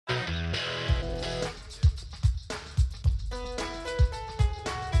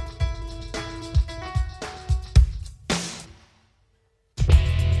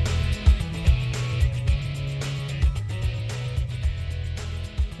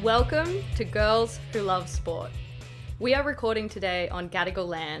Welcome to Girls Who Love Sport. We are recording today on Gadigal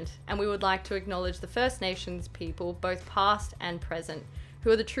land, and we would like to acknowledge the First Nations people, both past and present, who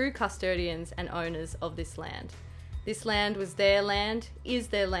are the true custodians and owners of this land. This land was their land, is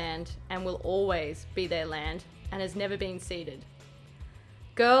their land, and will always be their land, and has never been ceded.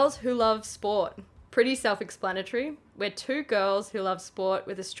 Girls Who Love Sport. Pretty self-explanatory. We're two girls who love sport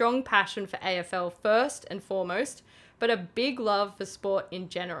with a strong passion for AFL first and foremost, but a big love for sport in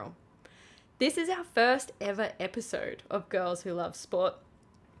general. This is our first ever episode of Girls Who Love Sport,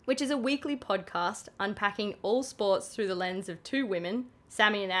 which is a weekly podcast unpacking all sports through the lens of two women,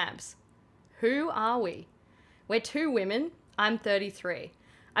 Sammy and Abs. Who are we? We're two women. I'm 33.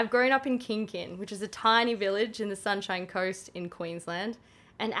 I've grown up in Kinkin, which is a tiny village in the Sunshine Coast in Queensland,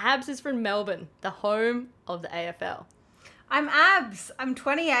 and Abs is from Melbourne, the home of the AFL. I'm Abs. I'm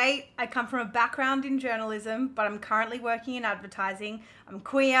 28. I come from a background in journalism, but I'm currently working in advertising. I'm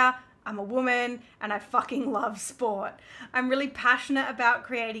queer, I'm a woman, and I fucking love sport. I'm really passionate about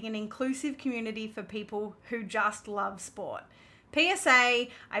creating an inclusive community for people who just love sport. PSA,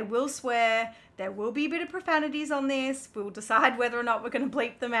 I will swear, there will be a bit of profanities on this. We'll decide whether or not we're going to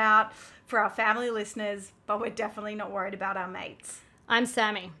bleep them out for our family listeners, but we're definitely not worried about our mates. I'm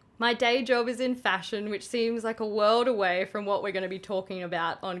Sammy. My day job is in fashion, which seems like a world away from what we're going to be talking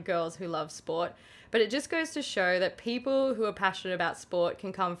about on Girls Who Love Sport, but it just goes to show that people who are passionate about sport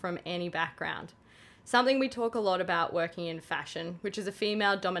can come from any background. Something we talk a lot about working in fashion, which is a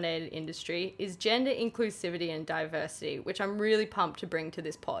female-dominated industry, is gender inclusivity and diversity, which I'm really pumped to bring to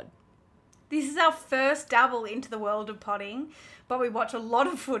this pod. This is our first dabble into the world of potting, but we watch a lot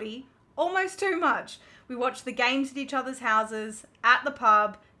of footy, almost too much. We watch the games at each other's houses, at the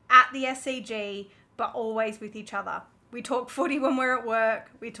pub, at the SCG, but always with each other. We talk footy when we're at work,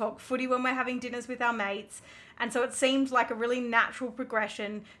 we talk footy when we're having dinners with our mates, and so it seemed like a really natural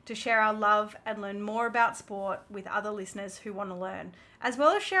progression to share our love and learn more about sport with other listeners who want to learn, as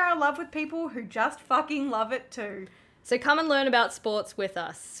well as share our love with people who just fucking love it too. So come and learn about sports with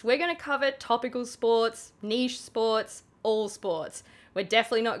us. We're going to cover topical sports, niche sports, all sports. We're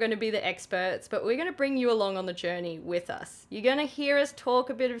definitely not going to be the experts, but we're going to bring you along on the journey with us. You're going to hear us talk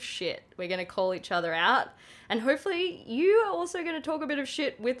a bit of shit. We're going to call each other out. And hopefully you are also going to talk a bit of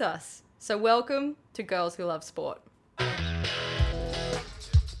shit with us. So welcome to Girls Who Love Sport.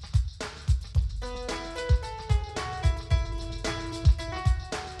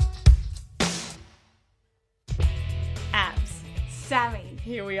 Abs. Sammy.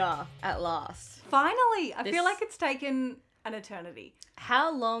 Here we are at last. Finally! I feel like it's taken an eternity.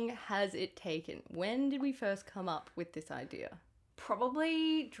 How long has it taken? When did we first come up with this idea?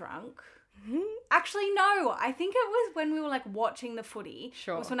 Probably drunk. Actually, no. I think it was when we were like watching the footy.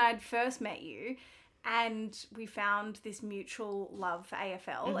 Sure. It was when I had first met you and we found this mutual love for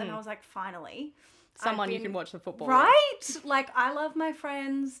AFL and I was like, finally. Someone you can watch the football right? with. Like, I love my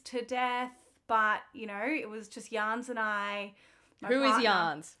friends to death, but, you know, it was just Yarns and I. Who is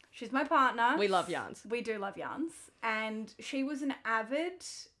Yarns? She's my partner. We love Yarns. We do love Yarns. And she was an avid...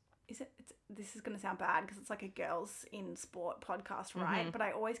 This is going to sound bad because it's like a girls in sport podcast, right? But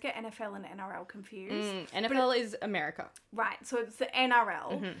I always get NFL and NRL confused. NFL is America. Right. So it's the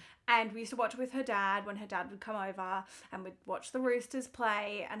NRL. And we used to watch it with her dad when her dad would come over and we'd watch the Roosters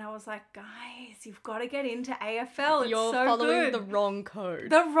play. And I was like, guys, you've got to get into AFL. It's You're so following good. the wrong code.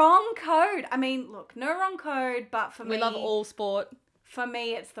 The wrong code. I mean, look, no wrong code, but for me... We love all sport. For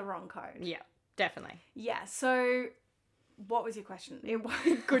me, it's the wrong code. Yeah, definitely. Yeah. So... What was your question?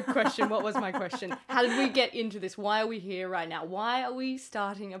 Good question. What was my question? How did we get into this? Why are we here right now? Why are we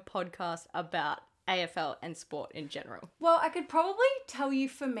starting a podcast about AFL and sport in general? Well, I could probably tell you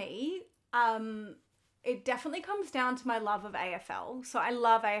for me, it definitely comes down to my love of AFL. So I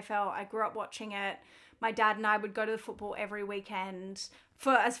love AFL. I grew up watching it. My dad and I would go to the football every weekend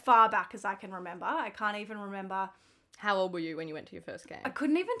for as far back as I can remember. I can't even remember. How old were you when you went to your first game? I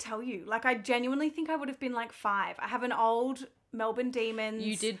couldn't even tell you. Like, I genuinely think I would have been like 5. I have an old Melbourne Demons.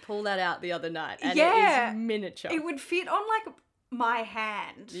 You did pull that out the other night, and yeah, it is miniature. It would fit on like my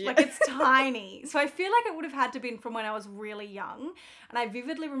hand. Yeah. Like, it's tiny. So I feel like it would have had to been from when I was really young. And I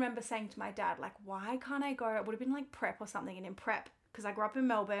vividly remember saying to my dad, like, why can't I go? It would have been like prep or something. And in prep, because I grew up in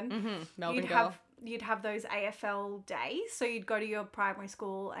Melbourne, Melbourne girl. You'd have those AFL days. So you'd go to your primary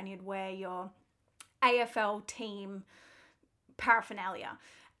school and you'd wear your AFL team paraphernalia.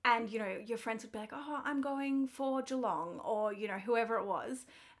 And, you know, your friends would be like, oh, I'm going for Geelong, or, you know, whoever it was.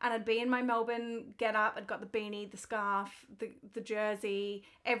 And I'd be in my Melbourne get up. I'd got the beanie, the scarf, the jersey,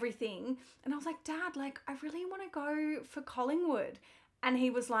 everything. And I was like, Dad, like, I really want to go for Collingwood. And he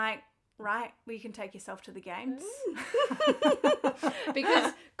was like, right, well, you can take yourself to the games.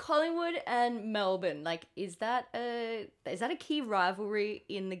 Because Collingwood and Melbourne, like, is that a key rivalry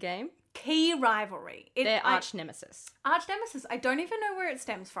in the game? Key rivalry. They're arch nemesis. Arch nemesis. I don't even know where it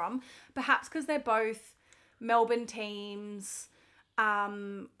stems from. Perhaps because they're both Melbourne teams. I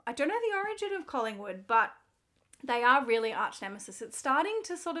don't know the origin of Collingwood, but they are really arch nemesis. It's starting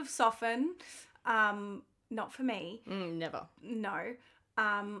to sort of soften. Not for me. Never. No.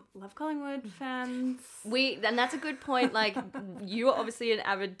 Love Collingwood fans. And that's a good point. Like, you are obviously an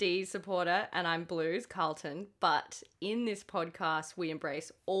avid D supporter and I'm Blues, Carlton. But in this podcast, we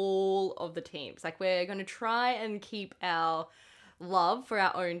embrace all of the teams. Like, we're going to try and keep our love for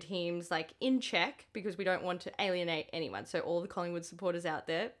our own teams, like, in check because we don't want to alienate anyone. So all the Collingwood supporters out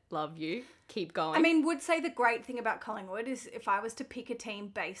there, love you. Keep going. I mean, would say the great thing about Collingwood is if I was to pick a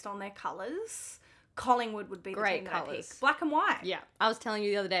team based on their colours, Collingwood would be the team that I pick. Black and white. Yeah. I was telling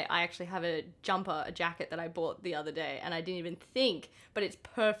you the other day, I actually have a jacket that I bought the other day and I didn't even think, but it's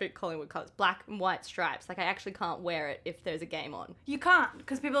perfect Collingwood colours. Black and white stripes. Like, I actually can't wear it if there's a game on. You can't,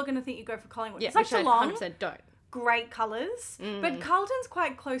 because people are going to think you go for Collingwood. Yeah, it's like which Geelong. I 100% don't. Great colours. But Carlton's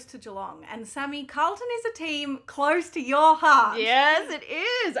quite close to Geelong. And Sammy, Carlton is a team close to your heart. Yes, it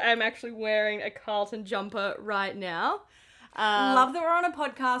is. I'm actually wearing a Carlton jumper right now. Love that we're on a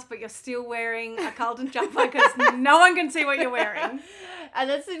podcast, but you're still wearing a Carlton jumper because no one can see what you're wearing. And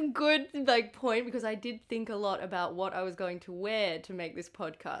that's a good point because I did think a lot about what I was going to wear to make this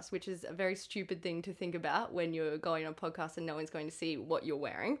podcast, which is a very stupid thing to think about when you're going on a podcast and no one's going to see what you're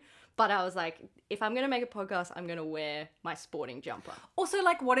wearing. But I was like, if I'm going to make a podcast, I'm going to wear my sporting jumper. Also,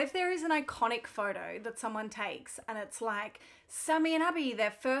 like, what if there is an iconic photo that someone takes and it's like Sammy and Abby, their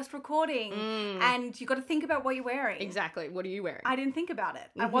first recording, and you got to think about what you're wearing. Exactly. What are you wearing? I didn't think about it.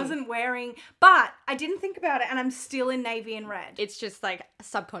 I wasn't wearing, but I didn't think about it and I'm still in navy and red. It's just like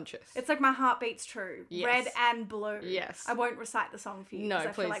subconscious. It's like my heart beats true. Yes. Red and blue. Yes. I won't recite the song for you No, because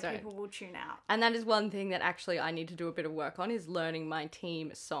I feel like don't. people will tune out. And that is one thing that actually I need to do a bit of work on is learning my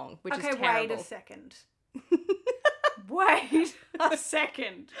team song, which is terrible. Okay, wait a second. Wait a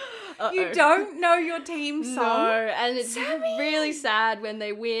second. Uh-oh. You don't know your team song? No, and it's Sammy! really sad when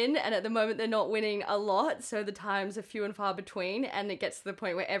they win, and at the moment they're not winning a lot, so the times are few and far between, and it gets to the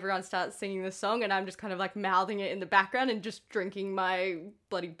point where everyone starts singing the song, and I'm just kind of like mouthing it in the background and just drinking my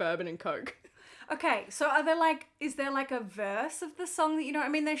bloody bourbon and Coke. Okay, so is there like a verse of the song that you know? I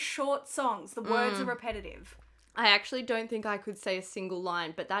mean, they're short songs. The words are repetitive. I actually don't think I could say a single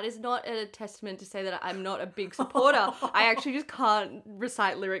line, but that is not a testament to say that I'm not a big supporter. I actually just can't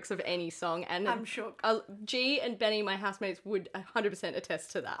recite lyrics of any song, and I'm shook. G and Benny, my housemates, would 100%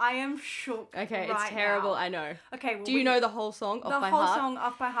 attest to that. I am shook. Okay, right it's terrible, now. I know. Okay, well, do you know the whole song off by heart? The whole song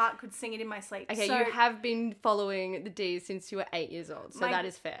off by heart, could sing it in my sleep. Okay, so, you have been following the D's since you were 8 years old, so that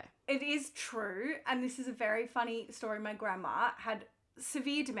is fair. It is true, and this is a very funny story. My grandma had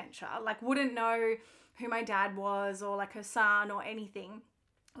severe dementia, like wouldn't know who my dad was or like her son or anything.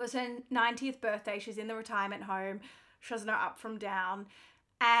 It was her 90th birthday. She's in the retirement home. She doesn't know up from down.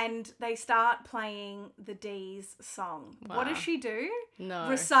 And they start playing the D's song. Wow. What does she do? No.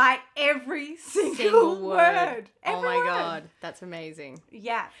 Recite every single word. Oh my God. That's amazing.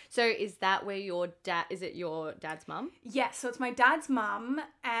 Yeah. So is that where is it your dad's mum? Yeah. So it's my dad's mum.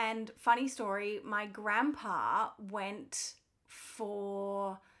 And funny story, my grandpa went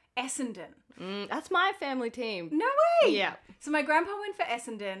for Essendon. That's my family team. No way. Yeah. So my grandpa went for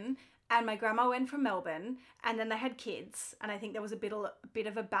Essendon and my grandma went for Melbourne, and then they had kids, and I think there was a bit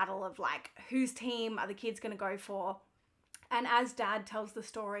of a battle of like, whose team are the kids going to go for? And as Dad tells the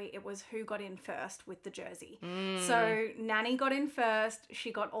story, it was who got in first with the jersey. So Nanny got in first.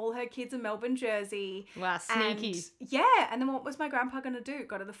 She got all her kids a Melbourne jersey. Wow, sneaky. And then what was my grandpa going to do?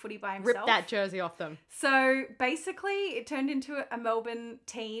 Go to the footy by himself? Rip that jersey off them. So basically it turned into a Melbourne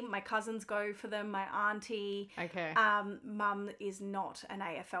team. My cousins go for them. My auntie. Okay. Mum is not an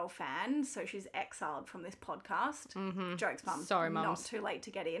AFL fan, so she's exiled from this podcast. Mm-hmm. Jokes, Mum. Sorry, Mums. Not too late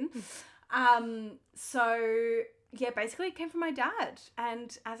to get in. Yeah, basically it came from my dad.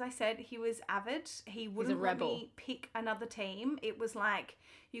 And as I said, he was avid. He wouldn't let me pick another team. It was like,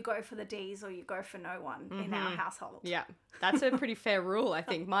 you go for the D's or you go for no one in our household. Yeah, that's a pretty fair rule, I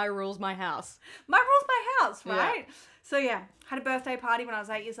think. My rule's my house. My rule's my house, right? Yeah. So yeah, had a birthday party when I was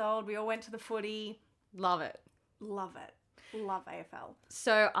 8 years old. We all went to the footy. Love it. Love it. Love AFL.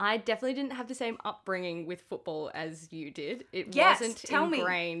 So I definitely didn't have the same upbringing with football as you did. It wasn't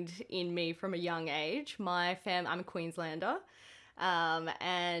ingrained in me from a young age. I'm a Queenslander,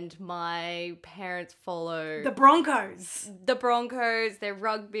 and my parents follow the Broncos. The Broncos, they're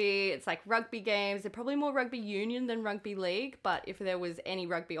rugby. It's like rugby games. They're probably more rugby union than rugby league, but if there was any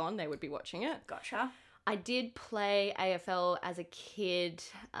rugby on, they would be watching it. Gotcha. I did play AFL as a kid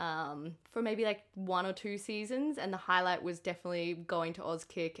for maybe like 1 or 2 seasons, and the highlight was definitely going to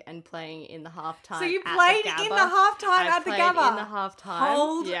Auskick and playing in the halftime. So you played in the halftime at the Gabba? In the halftime.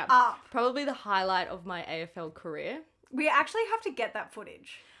 Hold up. Probably the highlight of my AFL career. We actually have to get that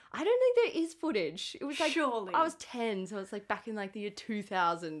footage. I don't think there is footage. It was like, surely. I was 10, so it's like back in like the year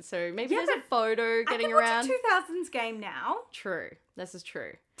 2000. So maybe there's a photo getting around. I can watch a 2000s game now. True. This is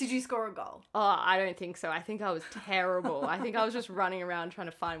true. Did you score a goal? Oh, I don't think so. I think I was terrible. I think I was just running around trying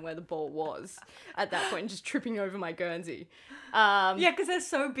to find where the ball was at that point, just tripping over my Guernsey. Yeah, because they're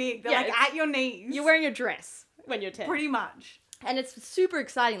so big. They're like at your knees. You're wearing a dress when you're 10. Pretty much. And it's super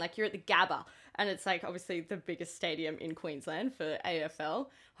exciting. Like, you're at the Gabba. And it's like obviously the biggest stadium in Queensland for AFL,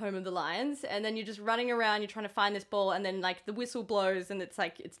 home of the Lions. And then you're just running around, you're trying to find this ball, and then like the whistle blows and it's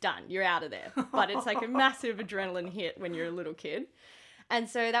like, it's done. You're out of there. But it's like a massive adrenaline hit when you're a little kid. And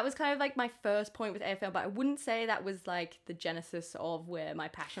so that was kind of like my first point with AFL, but I wouldn't say that was like the genesis of where my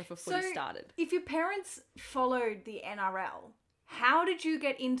passion for footy started. If your parents followed the NRL, how did you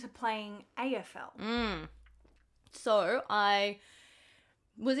get into playing AFL? So I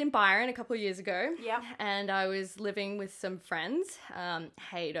was in Byron a couple of years ago. Yep. And I was living with some friends,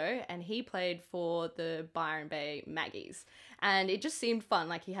 Haydo, and he played for the Byron Bay Maggies. And it just seemed fun.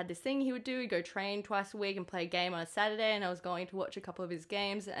 Like, he had this thing he would do. He'd go train twice a week and play a game on a Saturday. And I was going to watch a couple of his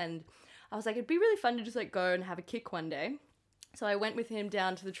games. And I was like, it'd be really fun to just like go and have a kick one day. So I went with him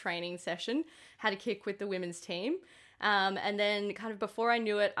down to the training session, had a kick with the women's team. And then kind of before I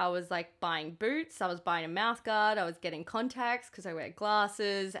knew it, I was like buying boots, I was buying a mouth guard, I was getting contacts because I wear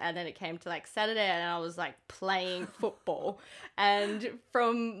glasses. And then it came to like Saturday and I was like playing football. And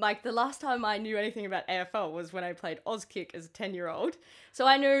from like the last time I knew anything about AFL was when I played Auskick as a 10-year-old. So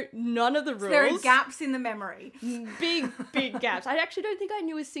I knew none of the rules. There are gaps in the memory. Big gaps. I actually don't think I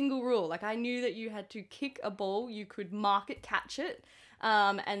knew a single rule. Like, I knew that you had to kick a ball, you could mark it, catch it.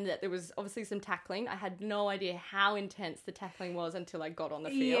 And that there was obviously some tackling. I had no idea how intense the tackling was until I got on the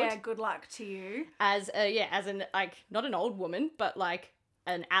field. Yeah, good luck to you. As an, like, not an old woman, but like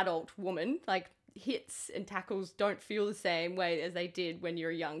an adult woman, like, hits and tackles don't feel the same way as they did when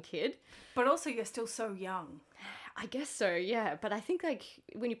you're a young kid. But also you're still so young. I guess so, yeah. But I think, like,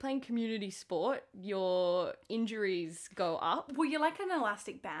 when you're playing community sport, your injuries go up. Well, you're like an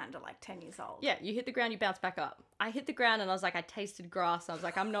elastic band at like 10 years old. Yeah, you hit the ground, you bounce back up. I hit the ground and I was like, I tasted grass. I was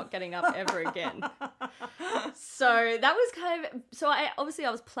like, I'm not getting up ever again. So that was kind of... So I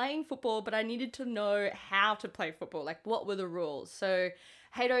was playing football, but I needed to know how to play football. Like, what were the rules? So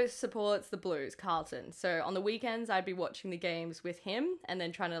Haydo supports the Blues, Carlton. So on the weekends, I'd be watching the games with him and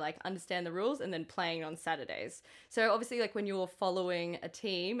then trying to like understand the rules and then playing on Saturdays. So obviously, like, when you're following a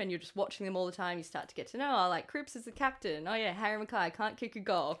team and you're just watching them all the time, you start to get to know, like, Cripps is the captain. Oh yeah, Harry Mackay can't kick a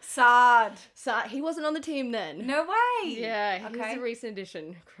goal. Sad. He wasn't on the team then. No way. Yeah, he's a recent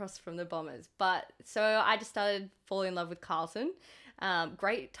addition across from the Bombers. But so I just started falling in love with Carlton.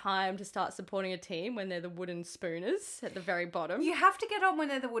 Great time to start supporting a team when they're the wooden spooners at the very bottom. You have to get on when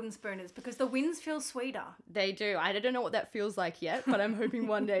they're the wooden spooners because the wins feel sweeter. They do. I don't know what that feels like yet, but I'm hoping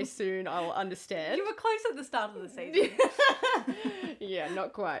one day soon I'll understand. You were close at the start of the season. Yeah,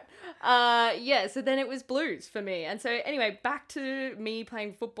 not quite. So then it was Blues for me. And so anyway, back to me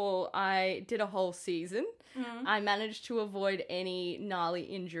playing football, I did a whole season. Mm-hmm. I managed to avoid any gnarly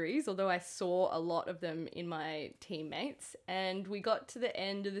injuries, although I saw a lot of them in my teammates. And we got to the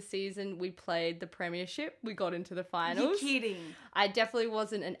end of the season, we played the premiership, we got into the finals. You're kidding. I definitely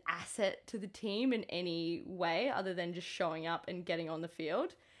wasn't an asset to the team in any way other than just showing up and getting on the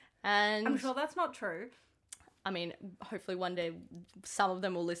field. And I'm sure that's not true. I mean, hopefully one day some of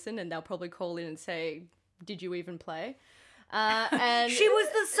them will listen and they'll probably call in and say, did you even play? And she was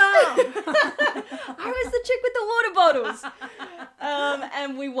the sub. I was the chick with the water bottles.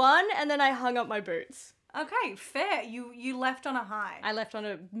 And we won, and then I hung up my boots. Okay, fair. You left on a high. I left on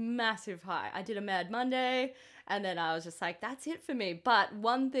a massive high. I did a Mad Monday, and then I was just like, that's it for me. But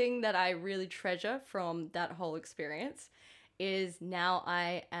one thing that I really treasure from that whole experience is now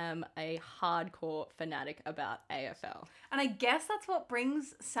I am a hardcore fanatic about AFL. And I guess that's what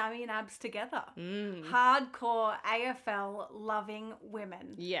brings Sammy and Abs together. Hardcore AFL loving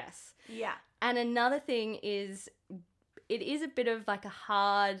women. Yes. Yeah. And another thing is, it is a bit of like a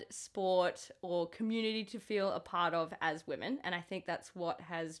hard sport or community to feel a part of as women. And I think that's what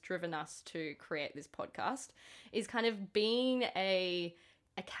has driven us to create this podcast, is kind of being a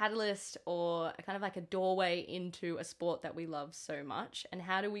catalyst or kind of like a doorway into a sport that we love so much. And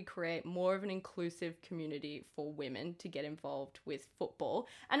how do we create more of an inclusive community for women to get involved with football?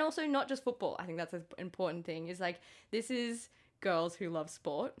 And also not just football. I think that's an important thing, is like, this is girls who love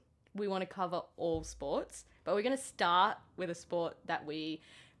sport we want to cover all sports, but we're going to start with a sport that we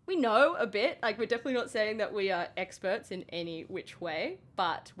know a bit. Like, we're definitely not saying that we are experts in any which way,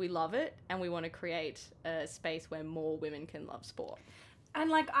 but we love it and we want to create a space where more women can love sport. And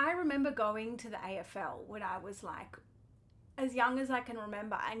like, I remember going to the AFL when I was like as young as I can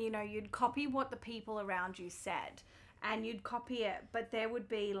remember, and you'd copy what the people around you said and you'd copy it, but there would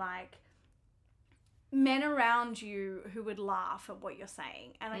be like men around you who would laugh at what you're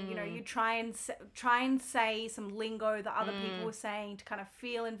saying, and you try and say some lingo that other people were saying to kind of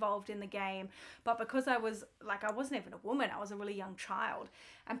feel involved in the game. But because I wasn't even a woman, I was a really young child,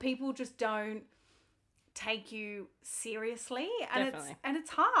 and people just don't take you seriously, and Definitely. it's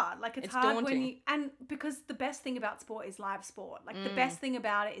hard. Like, it's hard daunting. and because the best thing about sport is live sport. Like, the best thing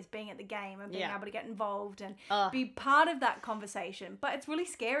about it is being at the game and being able to get involved and be part of that conversation. But it's really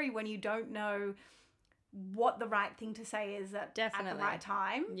scary when you don't know what the right thing to say is at the right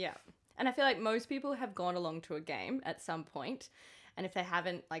time. Yeah. And I feel like most people have gone along to a game at some point, and if they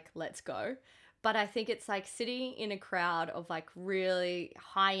haven't, like, let's go. But I think it's like sitting in a crowd of like really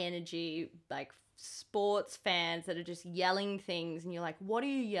high energy, like sports fans that are just yelling things, and you're like, what are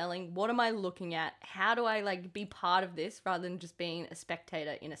you yelling? What am I looking at? How do I like be part of this rather than just being a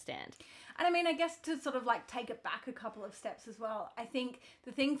spectator in a stand? And I mean, I guess to sort of like take it back a couple of steps as well, I think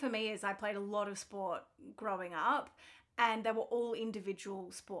the thing for me is I played a lot of sport growing up, and they were all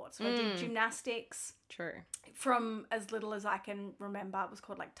individual sports. So I did gymnastics. True. From as little as I can remember. It was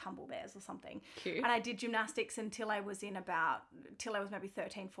called like Tumble Bears or something. Cute. And I did gymnastics until I was maybe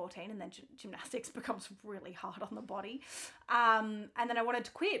 13, 14, and then gymnastics becomes really hard on the body. And then I wanted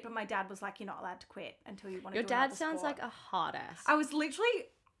to quit, but my dad was like, you're not allowed to quit until you want to do another Your dad sounds sport. like a hard ass. I was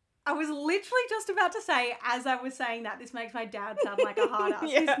literally just about to say, as I was saying that, this makes my dad sound like a hard ass.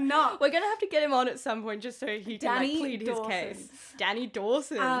 He's not. We're going to have to get him on at some point just so he can like, plead Dawson. his case. Danny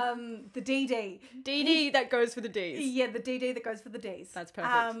Dawson. The DD. DD that goes for the Ds. Yeah, the DD that goes for the Ds. That's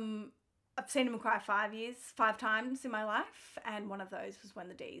perfect. I've seen him cry 5 times in my life, and one of those was when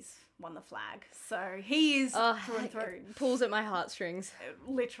the Ds won the flag. So he is through and through. It pulls at my heartstrings.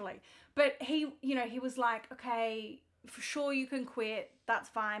 Literally. But he was like, okay, for sure you can quit, that's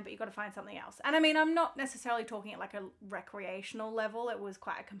fine, but you got to find something else. And I mean, I'm not necessarily talking at like a recreational level. It was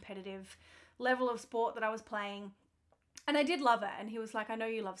quite a competitive level of sport that I was playing, and I did love it. And he was like, I know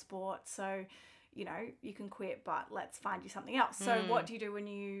you love sport, so you can quit, but let's find you something else. So what do you do when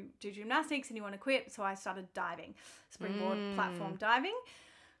you do gymnastics and you want to quit? So I started diving, springboard platform diving.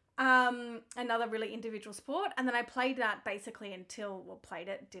 Another really individual sport. And then I played that basically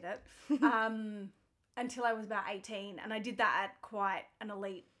did it. Until I was about 18, and I did that at quite an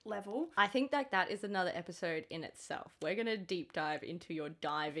elite level. I think that is another episode in itself. We're going to deep dive into your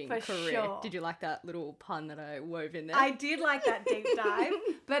diving For career. sure. Did you like that little pun that I wove in there? I did like that deep dive,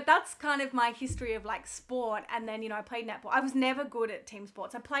 but that's kind of my history of like sport. And then, I played netball. I was never good at team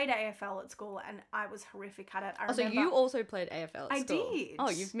sports. I played AFL at school and I was horrific at it. So you also played AFL at school? I did. Oh,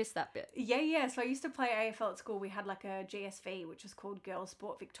 you've missed that bit. Yeah. So I used to play AFL at school. We had like a GSV, which is called Girls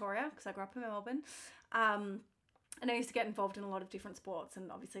Sport Victoria, because I grew up in Melbourne. And I used to get involved in a lot of different sports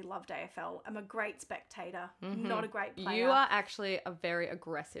and obviously loved AFL. I'm a great spectator, not a great player. You are actually a very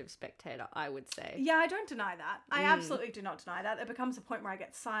aggressive spectator, I would say. Yeah, I don't deny that. I absolutely do not deny that. There becomes a point where I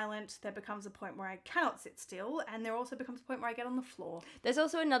get silent. There becomes a point where I cannot sit still. And there also becomes a point where I get on the floor. There's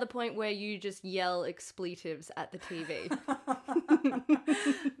also another point where you just yell expletives at the TV.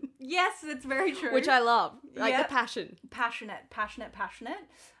 Yes, it's very true. Which I love. Like the passion. Passionate.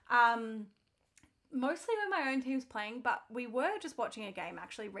 Mostly when my own team's playing, but we were just watching a game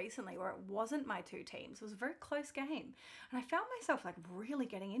actually recently where it wasn't my two teams. It was a very close game. And I found myself like really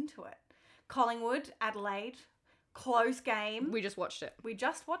getting into it. Collingwood, Adelaide, close game. We just watched it.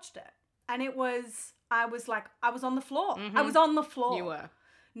 And I was on the floor. I was on the floor. You were.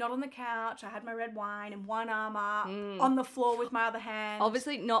 Not on the couch. I had my red wine and one arm up, on the floor with my other hand.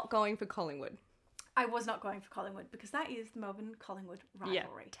 Obviously not going for Collingwood. I was not going for Collingwood because that is the Melbourne-Collingwood rivalry.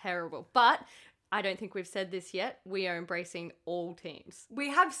 Yeah, terrible. But I don't think we've said this yet. We are embracing all teams. We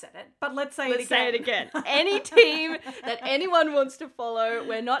have said it, but let's say it again. Any team that anyone wants to follow,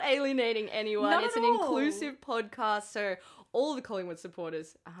 we're not alienating anyone. Not it's at an all. inclusive podcast, so all the Collingwood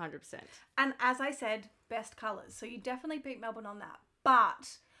supporters, 100%. And as I said, best colours. So you definitely beat Melbourne on that.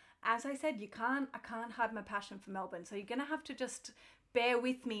 But as I said, I can't hide my passion for Melbourne. So you're going to have to just bear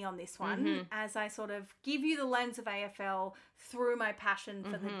with me on this one as I sort of give you the lens of AFL through my passion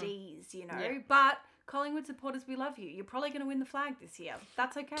for the Ds, Yeah. But Collingwood supporters, we love you. You're probably going to win the flag this year.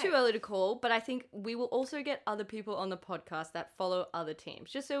 That's okay. Too early to call, but I think we will also get other people on the podcast that follow other teams.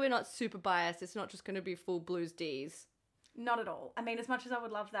 Just so we're not super biased. It's not just going to be full Blues Ds. Not at all. I mean, as much as I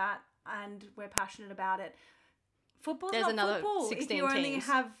would love that and we're passionate about it, football's There's not another football 16 if you only teams.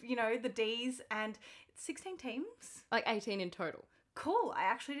 have, the Ds and 16 teams. Like 18 in total. Cool. I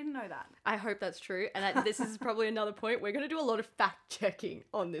actually didn't know that. I hope that's true. And this is probably another point. We're going to do a lot of fact checking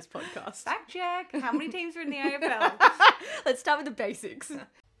on this podcast. Fact check. How many teams are in the AFL? Let's start with the basics.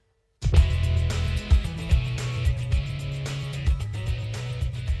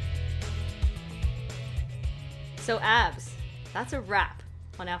 So, Abs, that's a wrap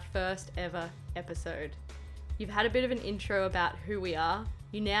on our first ever episode. You've had a bit of an intro about who we are.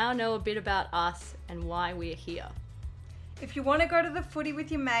 You now know a bit about us and why we're here. If you want to go to the footy with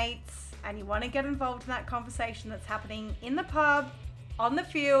your mates and you want to get involved in that conversation that's happening in the pub, on the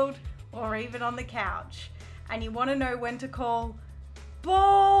field, or even on the couch, and you want to know when to call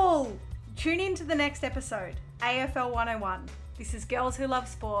ball, tune in to the next episode, AFL 101. This is Girls Who Love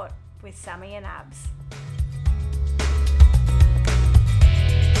Sport with Sammy and Abs.